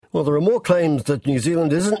Well, there are more claims that New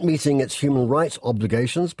Zealand isn't meeting its human rights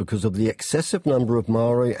obligations because of the excessive number of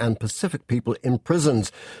Māori and Pacific people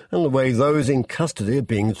imprisoned and the way those in custody are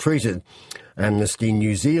being treated. Amnesty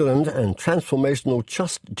New Zealand and transformational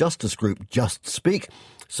justice group JustSpeak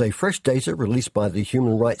say fresh data released by the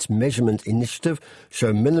Human Rights Measurement Initiative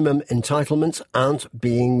show minimum entitlements aren't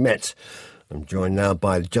being met. I'm joined now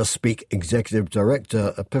by JustSpeak Executive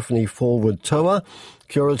Director Aphiphany Forward-Toua.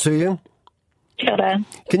 Kia ora to you. Kia ora.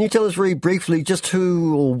 Can you tell us very briefly just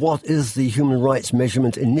who or what is the Human Rights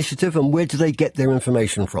Measurement Initiative and where do they get their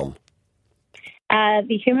information from?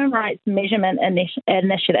 The Human Rights Measurement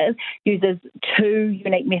Initiative uses two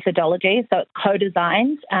unique methodologies. So it's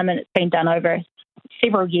co-designed and it's been done over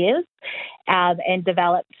several years and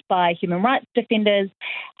developed by human rights defenders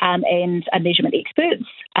and measurement experts.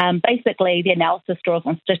 Basically, the analysis draws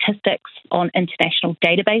on statistics on international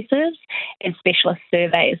databases and specialist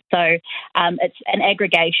surveys. So it's an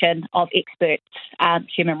aggregation of experts'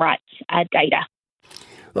 human rights data.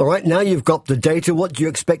 All right, now you've got the data. What do you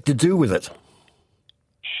expect to do with it?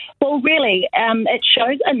 Well, really, it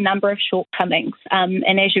shows a number of shortcomings,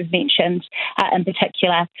 and as you've mentioned, in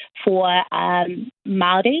particular for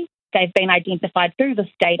Māori, they've been identified through this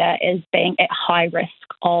data as being at high risk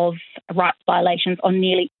of rights violations on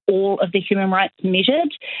nearly all of the human rights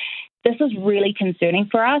measured. This is really concerning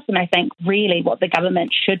for us, and I think really what the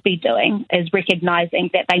government should be doing is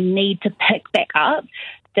recognising that they need to pick back up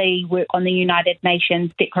the work on the United Nations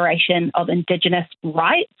Declaration of Indigenous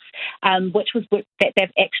Rights, which was work that they've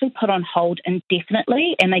actually put on hold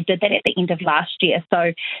indefinitely, and they did that at the end of last year.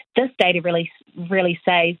 So this data really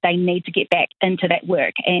says they need to get back into that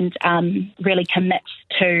work and really commit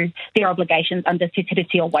to their obligations under Te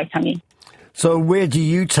Tiriti o Waitangi. So where do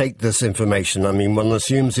you take this information? I mean, one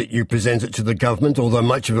assumes that you present it to the government, although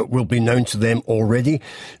much of it will be known to them already.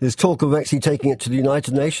 There's talk of actually taking it to the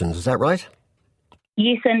United Nations. Is that right?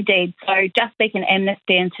 Yes, indeed. So JustSpeak and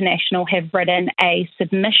Amnesty International have written a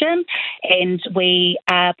submission and we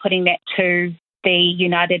are putting that to the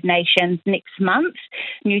United Nations next month.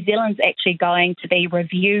 New Zealand's actually going to be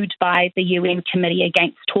reviewed by the UN Committee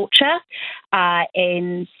Against Torture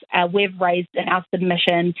and we've raised in our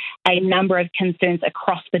submission a number of concerns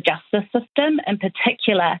across the justice system, in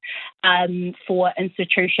particular for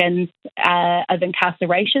institutions of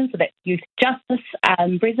incarceration, so that's youth justice,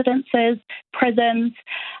 residences, prisons,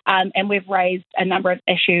 and we've raised a number of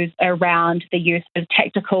issues around the use of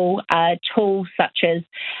tactical tools such as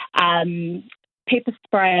pepper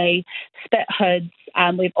spray, spit hoods.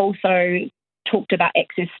 We've also talked about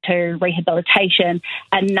access to rehabilitation,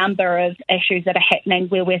 a number of issues that are happening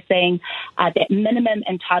where we're seeing that minimum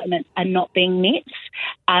entitlements are not being met,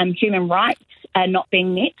 human rights are not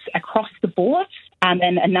being met across the board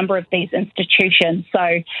in a number of these institutions.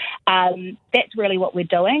 So that's really what we're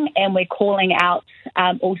doing, and we're calling out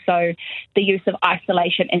also the use of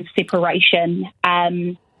isolation and separation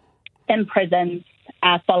in prisons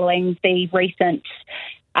following the recent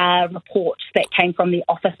report that came from the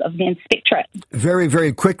Office of the Inspectorate. Very,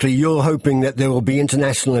 very quickly, you're hoping that there will be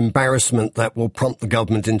international embarrassment that will prompt the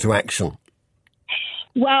government into action.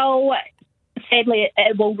 Well, sadly,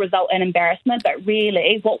 it will result in embarrassment, but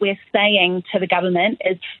really what we're saying to the government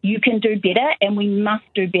is you can do better and we must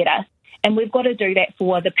do better. And we've got to do that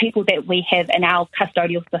for the people that we have in our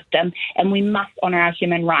custodial system, and we must honour our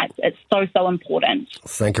human rights. It's so important.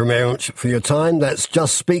 Thank you very much for your time. That's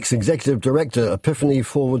JustSpeak's Executive Director, Aphiphany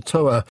Forward-Toua.